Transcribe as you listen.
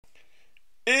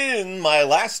In my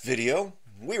last video,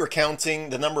 we were counting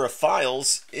the number of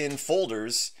files in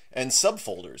folders and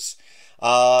subfolders.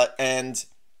 And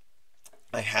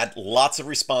I had lots of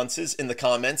responses in the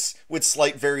comments with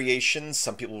slight variations.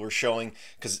 Some people were showing,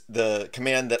 because the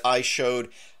command that I showed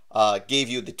gave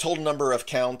you the total number of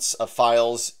counts of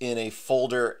files in a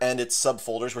folder and its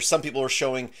subfolders, where some people were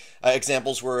showing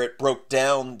examples where it broke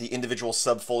down the individual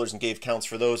subfolders and gave counts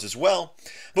for those as well.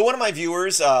 But one of my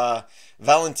viewers,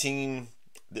 Valentin,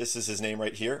 this is his name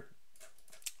right here,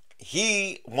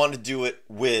 he wanted to do it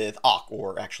with awk,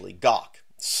 or actually gawk.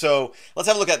 So let's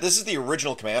have a look at this. Is the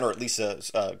original command, or at least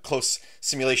a close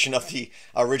simulation of the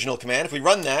original command. If we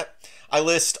run that, I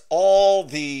list all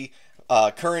the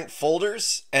current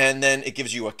folders, and then it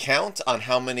gives you a count on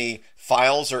how many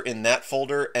files are in that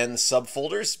folder and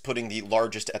subfolders, putting the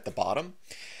largest at the bottom.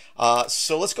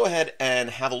 So let's go ahead and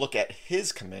have a look at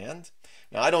his command.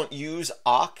 Now, I don't use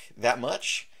awk that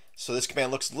much, so this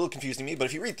command looks a little confusing to me, but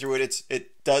if you read through it,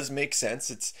 it does make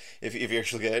sense. If you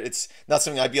actually get it, it's not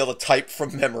something I'd be able to type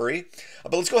from memory.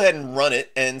 But let's go ahead and run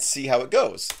it and see how it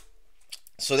goes.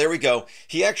 So there we go.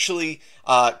 He actually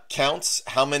counts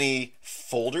how many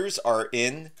folders are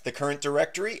in the current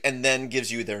directory, and then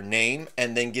gives you their name,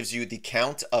 and then gives you the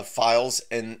count of files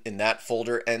in that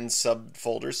folder and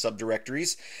subfolders,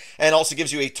 subdirectories, and also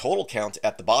gives you a total count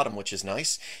at the bottom, which is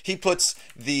nice. He puts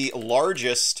the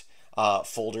largest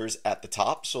folders at the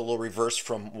top, so a little reverse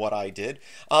from what I did.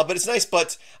 But it's nice,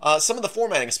 but some of the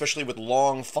formatting, especially with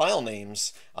long file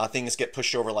names, things get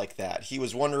pushed over like that. He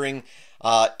was wondering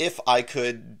if I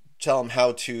could tell him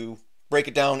how to break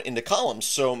it down into columns.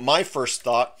 So my first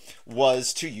thought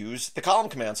was to use the column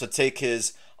command. So take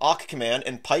his awk command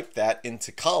and pipe that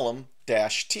into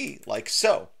column-t, like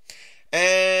so.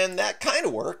 And that kind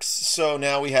of works. So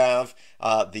now we have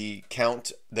the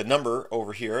count, the number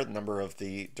over here, the number of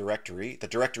the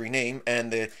directory name,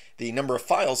 and the number of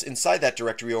files inside that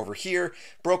directory over here,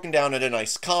 broken down into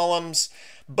nice columns.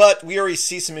 But we already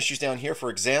see some issues down here. For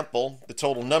example, the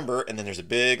total number, and then there's a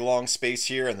big long space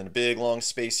here, and then a big long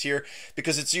space here,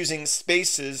 because it's using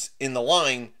spaces in the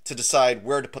line to decide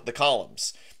where to put the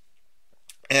columns.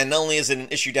 And not only is it an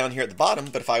issue down here at the bottom,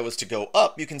 but if I was to go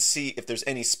up, you can see if there's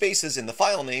any spaces in the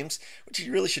file names, which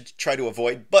you really should try to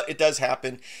avoid, but it does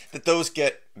happen that those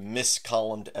get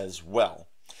miscolumned as well.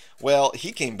 Well,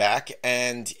 he came back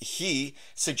and he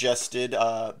suggested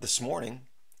this morning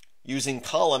using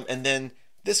column and then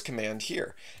this command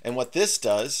here. And what this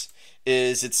does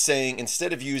is it's saying,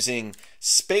 instead of using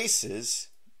spaces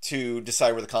to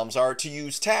decide where the columns are, to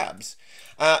use tabs.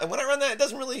 And when I run that, it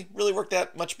doesn't really work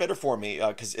that much better for me,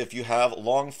 because if you have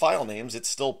long file names, it's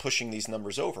still pushing these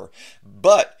numbers over.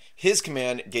 But his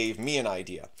command gave me an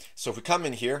idea. So if we come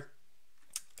in here,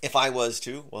 if I was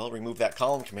to, well, remove that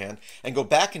column command and go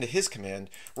back into his command,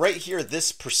 right here,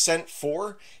 this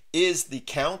 %4 is the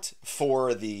count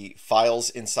for the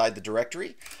files inside the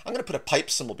directory. I'm going to put a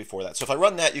pipe symbol before that. So if I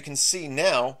run that, you can see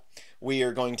now we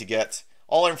are going to get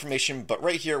all our information, but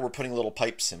right here we're putting a little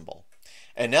pipe symbol.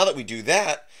 And now that we do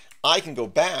that, I can go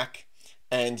back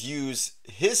and use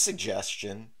his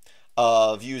suggestion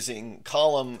of using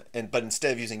column, but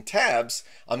instead of using tabs,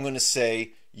 I'm going to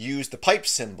say use the pipe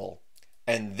symbol,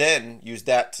 and then use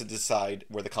that to decide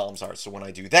where the columns are. So when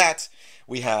I do that,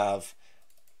 we have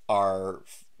our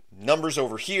numbers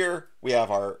over here, we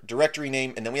have our directory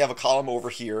name, and then we have a column over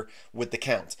here with the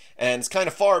count. And it's kind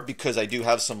of far because I do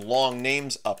have some long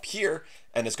names up here,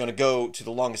 and it's going to go to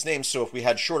the longest name. So if we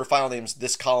had shorter file names,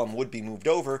 this column would be moved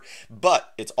over,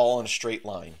 but it's all in a straight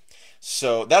line.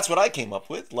 So that's what I came up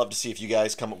with. Love to see if you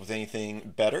guys come up with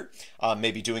anything better.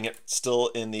 Maybe doing it still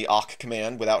in the awk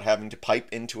command without having to pipe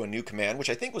into a new command, which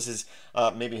I think was his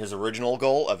maybe his original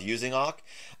goal of using awk.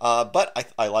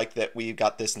 But I like that we've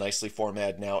got this nicely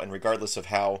formatted now, and regardless of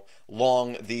how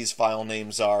long these file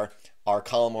names are, our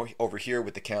column over here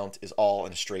with the count is all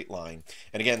in a straight line.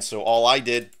 And again, so all I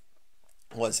did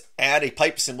was add a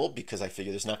pipe symbol, because I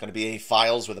figure there's not going to be any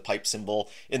files with a pipe symbol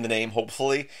in the name,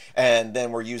 hopefully, and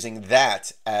then we're using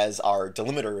that as our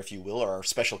delimiter, if you will, or our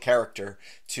special character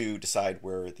to decide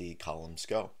where the columns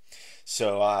go.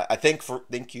 So I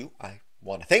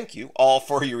want to thank you all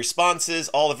for your responses,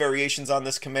 all the variations on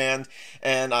this command,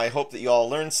 and I hope that you all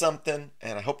learned something,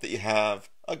 and I hope that you have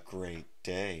a great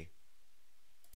day.